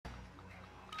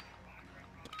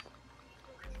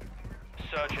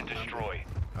Search and destroy. Alright,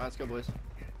 let's go, boys.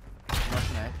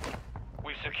 Russian A.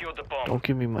 We've secured the bomb. Don't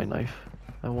give me my knife.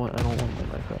 I don't want my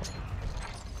knife out.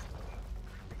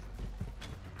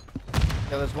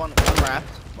 Yeah, there's one wrapped.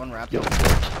 One wrapped. Yo.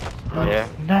 Yeah.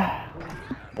 Nah.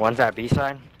 One's at B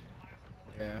side.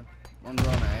 Yeah. One's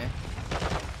on A.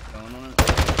 Going on it.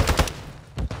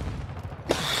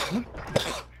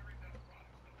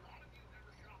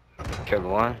 Killed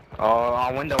one. Oh,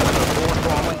 on window.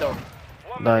 On window.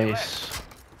 Nice.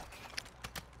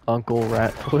 Uncle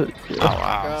Ratfoot. Oh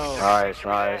wow. Nice,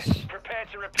 nice. Prepare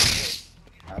to repeat it.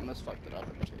 I almost fucked it up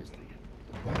and chased him.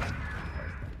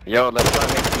 Yo, let's not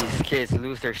make these kids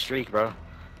lose their streak, bro.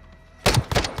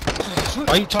 Why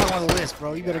are you talking about the list,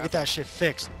 bro? You better get that shit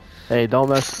fixed. Hey, don't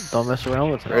mess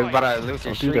around with We're him. about to lose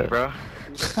their Don't do streak, that. bro.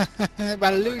 About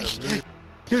to lose. Yeah.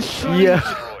 Destroy.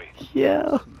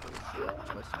 Yeah.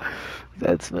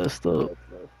 That's messed up.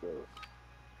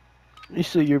 You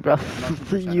said you're about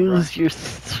to use your. All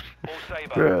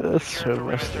Saber. Bro, that's Secure so the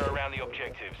messed perimeter up. around the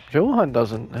objectives. Johan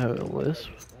doesn't have a lisp.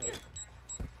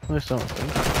 At least I don't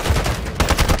think.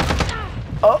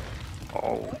 Oh!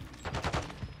 Oh.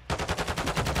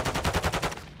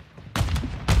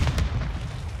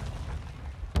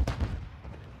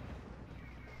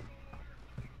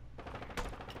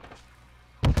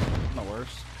 Not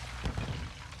worse.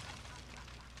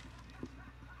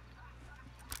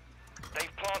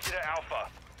 They've planted at Alpha.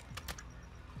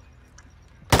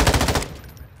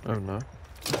 Oh no.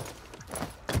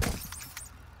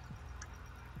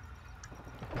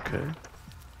 Okay.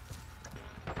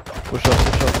 Push up,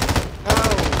 push up. Oh,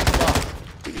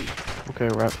 Okay,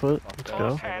 Ratfoot, let's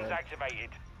go. Hands activated.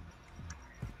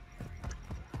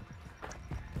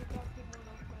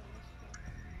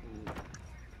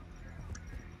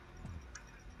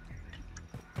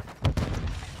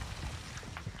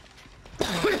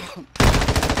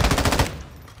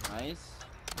 nice.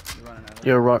 You're running out of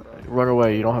Yo, run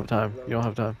away, you don't have time. You don't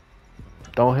have time.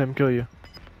 Don't let him kill you.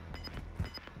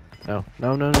 No,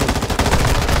 no, no, no.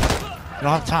 You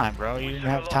don't have time, bro. You didn't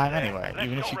have time anyway.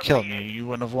 Even if you killed me, you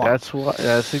wouldn't have won.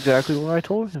 That's exactly what I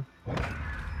told him.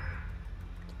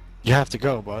 You have to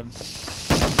go, bud.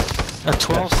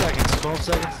 12 seconds. 12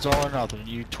 seconds is all or nothing.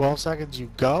 You 12 seconds,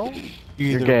 you go. You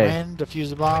You're either gay. win, defuse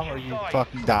the bomb, or you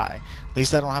fucking die. At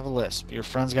least I don't have a lisp. Your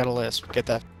friend's got a lisp. Get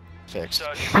that fixed.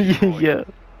 Search and destroy. Yeah.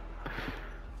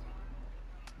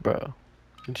 Bro.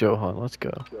 Johan, let's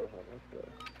go.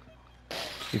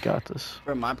 You got this.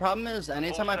 Bro, my problem is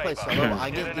anytime I play solo, I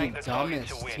get the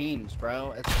dumbest teams,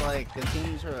 bro. It's like the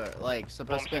teams are like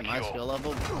supposed to be at my skill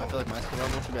level. I feel like my skill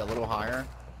level should be a little higher.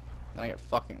 Then I get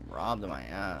fucking robbed in my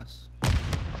ass. I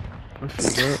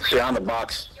feel that. Yeah, on the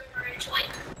box.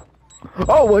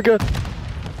 Oh my god!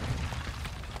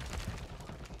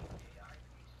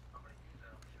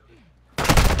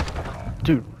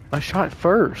 Dude, I shot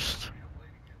first.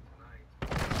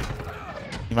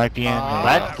 You might be in. I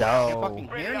Let's can't go. fucking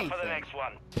Bring hear it up for the anything. next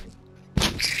one.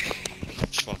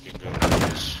 Fucking go.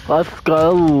 Let's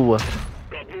go.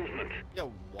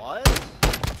 Yo, what?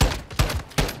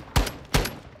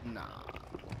 Nah,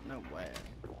 no way.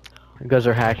 You guys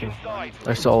are hacking. Inside.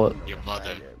 I saw it. Your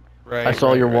mother. I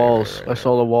saw your walls. I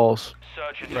saw the walls.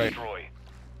 Search and Right. destroy.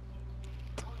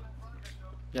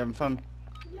 You having fun?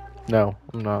 No,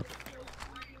 I'm not.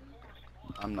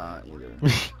 I'm not either.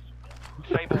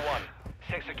 Saber 1.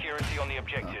 Set security on the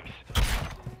objectives.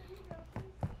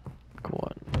 Come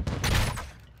on.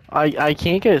 I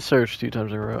can't get searched 2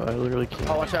 times in a row. I literally can't.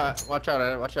 Oh, watch out! Watch out,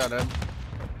 Ed! Watch out, Ed!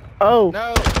 Oh!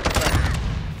 No!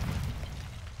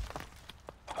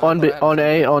 On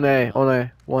A.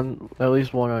 One, at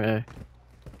least one on A.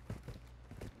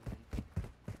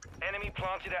 Enemy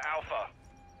planted at Alpha.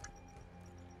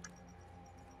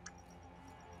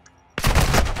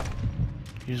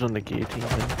 He's on the guillotine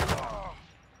thing.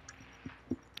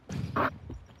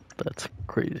 That's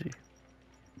crazy.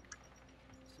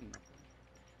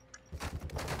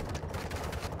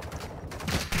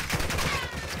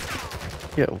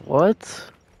 Yeah, what?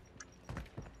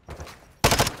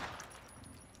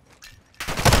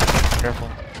 Careful.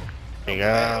 There you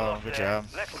go. Good job.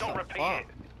 Let's not repeat it.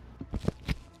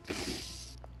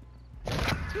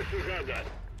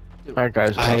 Alright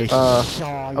guys, I saw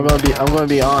I'm gonna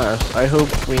be honest. I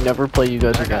hope we never play you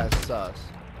guys That again. guy's sus.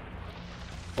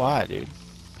 Why, dude?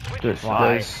 Just, you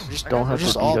Why? guys just don't have We're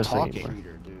to just be all guys talking. anymore.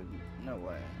 Cheater, dude. No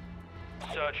way.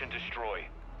 Search and destroy.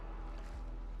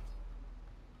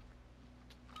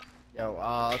 Yo,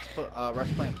 let's put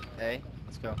rush plane A.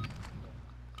 Let's go.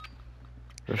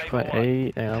 Just Saber play 1.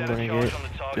 A, and I'm Set a gonna charge get on the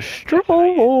target and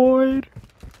destroyed.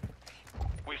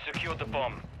 We've secured the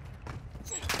bomb.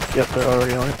 Yep, they're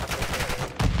already on it.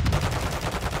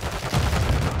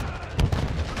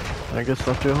 I guess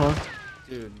left Johan.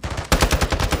 Dude.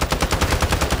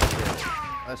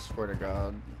 I swear to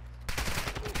God.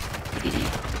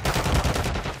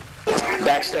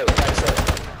 Backstep,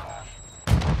 backstep.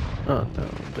 Oh no,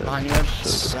 I'm dead. Behind you, Ed.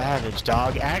 Savage,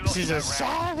 dog. Axe is a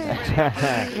savage.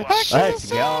 Let's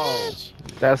go.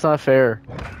 That's not fair.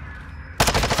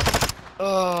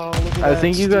 Oh, look at I that.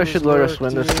 think you guys should let us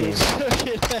win this dude. game. Look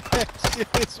at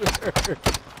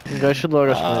that. You guys should let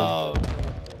us Oh,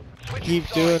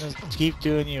 keep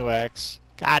doing you, X.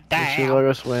 God win. You should damn. let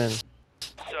us win.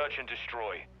 Search and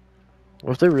destroy.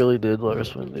 What if they really did let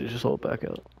us win? They just hold back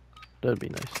out. That'd be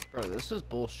nice. Bro, this is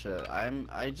bullshit.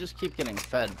 I just keep getting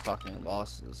fed fucking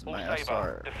losses. All My Saber,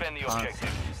 SR. defend the constantly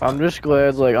objective. I'm just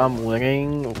glad like I'm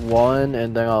winning one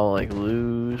and then I'll like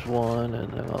lose one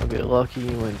and then I'll get lucky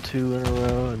and win 2 in a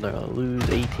row and then I'll lose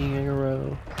 18 in a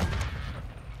row.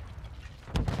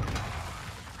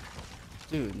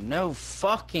 Dude, no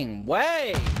fucking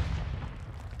way!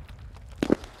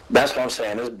 That's what I'm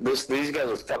saying. These guys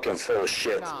are fucking full of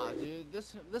shit. Nah, dude,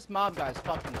 this mob guy's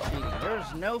fucking cheating.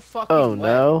 There's no fucking Oh way.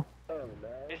 no.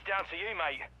 It's down to you,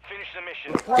 mate. Finish the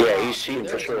mission. Yeah, he's cheating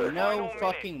for There's sure. no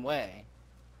fucking way.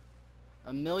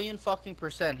 1,000,000 fucking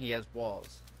 % he has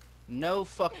walls. No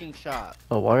fucking shot.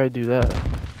 Oh, why'd I do that?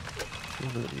 I'm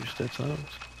gonna use that silence.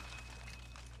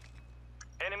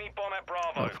 Enemy bomb at Oh,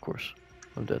 Bravo. of course.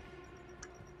 I'm dead.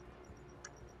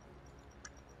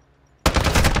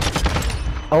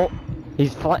 Oh,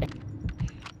 he's flying.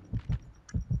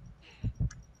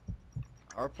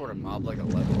 I reported mob like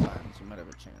 11 times. You might have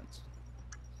a chance.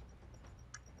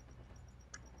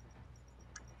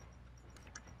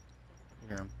 You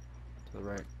hear him. To the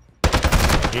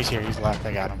right. He's here, he's left,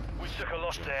 I got him. We took a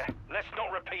loss there. Let's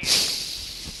not repeat it.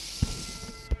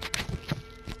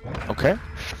 Okay.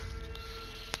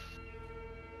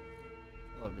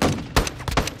 Love you.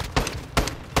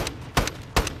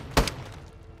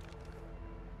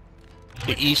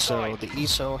 The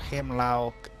ESO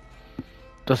Himlau.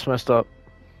 That's messed up.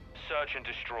 Search and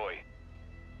destroy.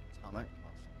 Atomic.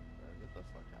 Get the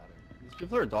fuck out of here. These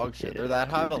people are dog shit. They're that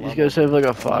high of a These level. guys have like a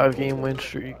 5-game win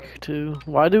streak too.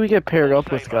 Why do we get paired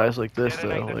up with guys like this though?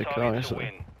 Detonate the Like target to honestly.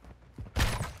 win.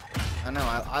 I know,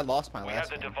 I lost my We have last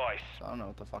the game. device. So I don't know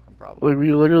what the fucking problem Like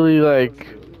we literally like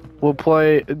we'll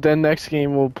play then next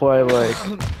game we'll play like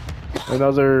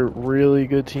another really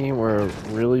good team or a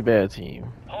really bad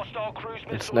team. Hostile cruise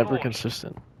missile It's never launched.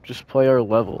 consistent. Just play our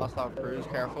level. Hostile cruise,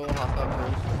 careful, hostile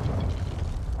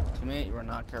cruise. Teammate, you were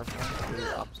not careful. You're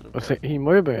the opposite of I think he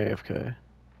might have been AFK.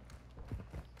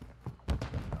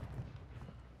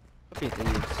 Okay,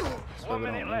 thieves. 1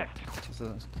 minute left. This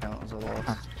doesn't count as a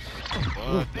loss.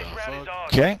 This round is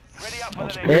ours. Okay. Ready up for the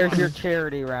next There's one. your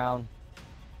charity round.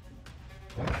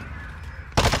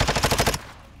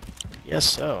 Yes,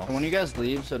 so. And when you guys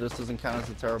leave, so this doesn't count as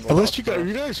a terrible Unless loss, you guys, so- are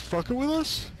you guys fucking with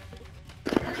us?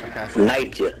 Okay.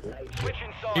 Night you. Switching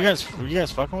You sides. guys, were you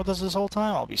guys fucking with us this whole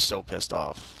time? I'll be so pissed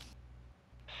off.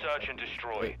 Search and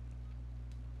destroy.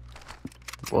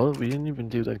 Well, we didn't even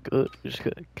do that good. We just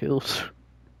got kills.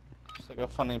 It's like a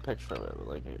funny picture of it, with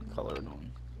like a colored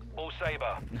one. All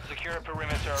Saber, secure a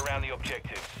perimeter around the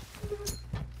objectives.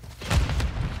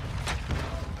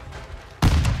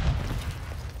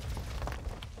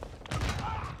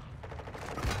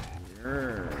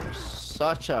 You're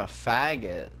such a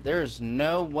faggot. There's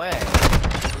no way.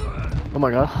 Oh my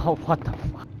god. Oh, what the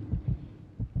fuck?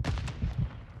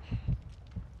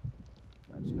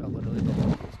 I just got literally the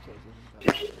longest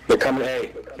kills. They're coming,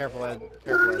 hey. Careful, Ed.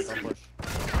 Careful, Ed. Don't push.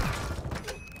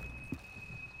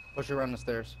 Push her around the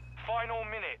stairs. Final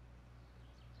minute.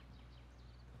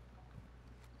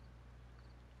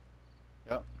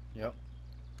 Yep.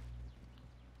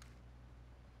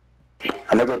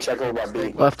 I'm gonna go check over my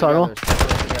B. Left tunnel.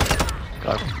 Together.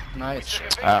 Got him. Nice.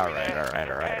 Alright.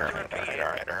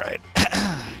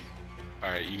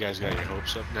 Alright, you guys got your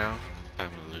hopes up now?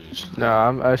 Time to lose.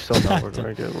 No, I still know we're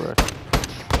gonna get wrecked.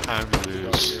 Time to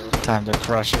lose. Time to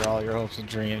crush all your hopes and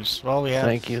dreams. Well, we have.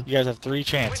 Thank you. You guys have 3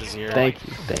 chances here. Thank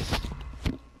you. Thank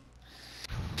you.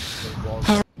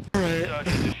 Search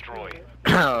and destroy.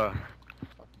 Fucking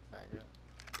faggot.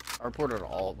 I reported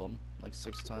all of them, like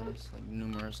 6 times, like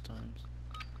numerous times.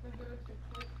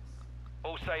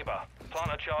 All Saber,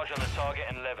 plant a charge on the target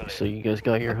and level it. So you guys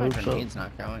got your My hopes up? grenade's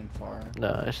not going far.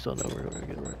 Nah, I still know we're gonna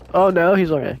get wrecked. Oh no,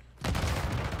 he's on A.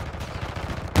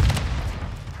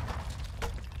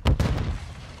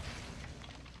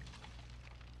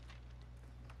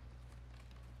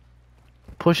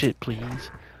 Push it, please.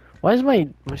 Why is my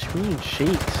screen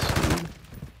shakes, dude?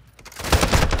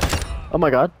 Oh my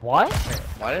god. What?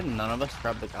 Why did none of us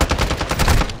grab the guy?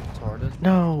 Retarded.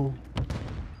 No.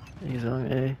 He's on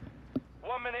A.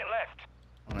 1 minute left.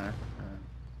 There.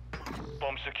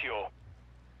 Bomb secure.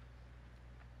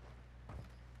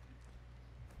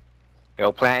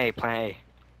 Yo, plan A, plan A.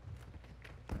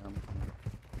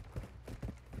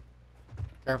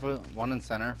 Careful, one in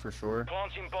center for sure.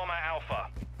 Planting bomb at Alpha.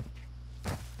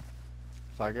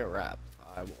 If I get wrapped,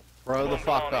 I will throw the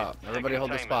fuck up. Everybody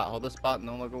hold the spot. Hold the spot and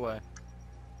don't look away.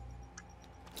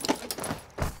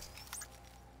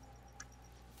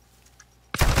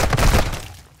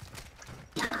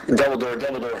 Double door,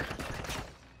 double door.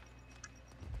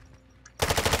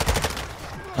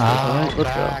 Oh, let's go.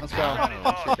 back. Let's go.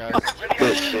 Shit, guys.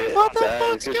 Good shit. What the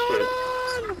fuck's going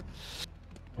on?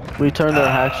 We turned our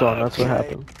hacks on, that's what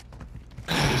happened.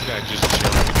 This guy just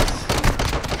chilling.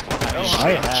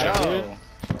 I had, dude. Joe.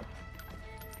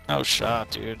 No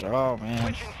shot, dude. Oh, man.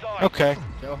 Switching sides. Okay.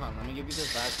 Johan, let me give you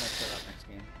this badge next setup next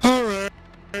game. Alright.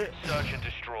 Search and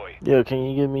destroy. Yo, can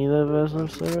you give me that Vesna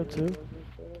cigarette too?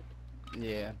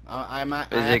 Yeah, I Is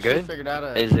it actually good? figured out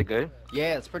a. Is it good?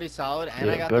 Yeah, it's pretty solid, and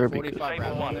Yeah, I got better the be good. 45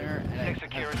 round on there, and Take it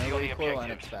security has on melee the equal,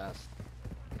 and objective. it's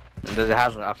fast. Does it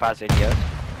have a fast ADS?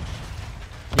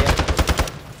 Yeah.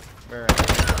 Where?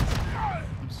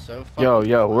 I'm so fucking.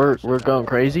 Yo, we're going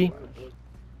crazy.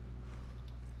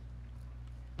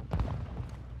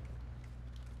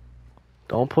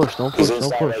 Don't push, don't push, He's don't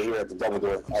inside right push. here at the double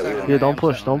door. Right here. Yeah, don't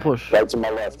push, don't push. Right to my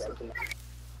left.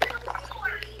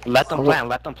 Let them plant,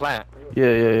 let them plant.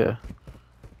 Yeah.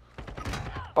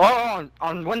 Oh,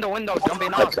 on window,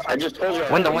 jumping out. I just told you.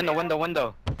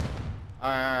 Window.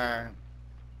 Alright.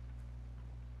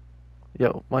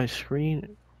 Yo, my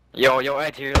screen. Yo,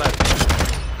 Ed, to your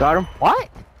left. Got him. What?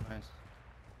 Nice.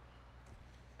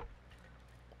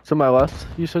 To my left,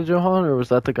 you said, Johan, or was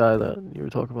that the guy that you were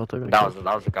talking about? That was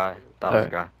the guy. That was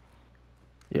the guy.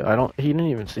 Yeah, he didn't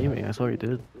even see me. I thought he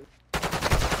did.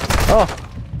 Oh,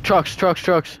 trucks.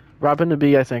 Rapping the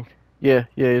B, I think. Yeah,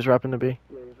 he's rapping the B.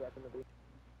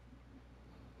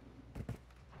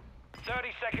 30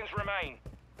 seconds remain.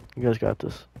 You guys got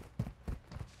this.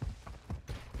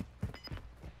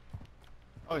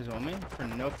 Oh, he's on me for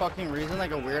no fucking reason,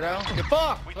 like a weirdo. Get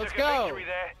fucked. We Let's took a go. victory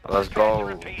there. Let's go.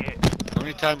 Repeat it. How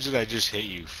many times did I just hit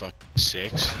you? Fucking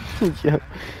 6?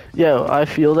 Yo, I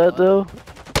feel that though.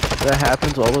 That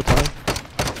happens all the time.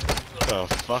 What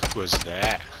the fuck was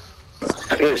that?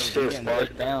 Good shit, Getting Spark.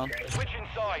 pushed down. Switching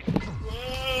sides.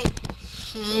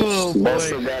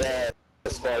 Busted that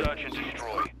ass, Spark. Search and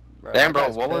destroy. Damn, bro,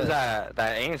 guy's what was pissed.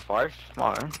 that aim, Sparks? Come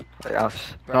on. Like, that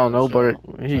was- I don't know, but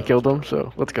so- he killed him,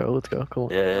 so let's go. Come on.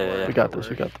 Yeah. We got this.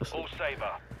 All saver.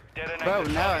 Detonate Bro, the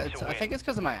no, target it's. to I win. think it's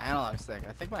because of my analog stick.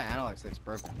 I think my analog stick's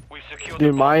broken. We've secured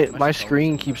Dude, the my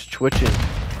screen keeps twitching.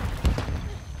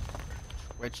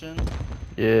 Switching.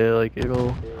 Yeah, like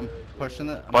it'll. I'm pushing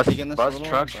it. I'm Bus- peeking this a bus, little,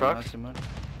 trucks, but not trucks. too much.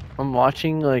 I'm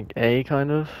watching like A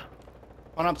kind of.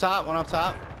 One up top.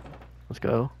 Let's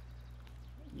go.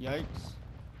 Yikes.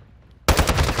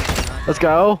 Let's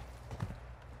go.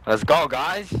 Let's go,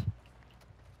 guys.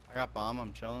 I got bomb.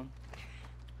 I'm chilling.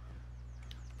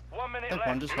 1 minute I think left.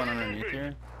 one just went underneath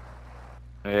here.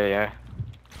 Yeah. Alright,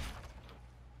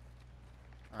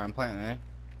 I'm playing A.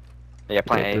 Yeah,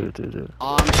 playing A. Dude.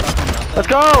 Oh, I'm stuck on nothing. Let's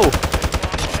go.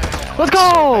 Let's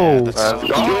go. Let's go.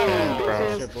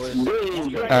 Yeah, shit, boys.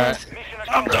 Alright.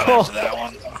 I'm done after that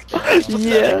one.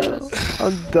 Yeah.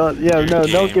 I'm done. Yeah, no,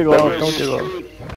 don't get off. Don't get off.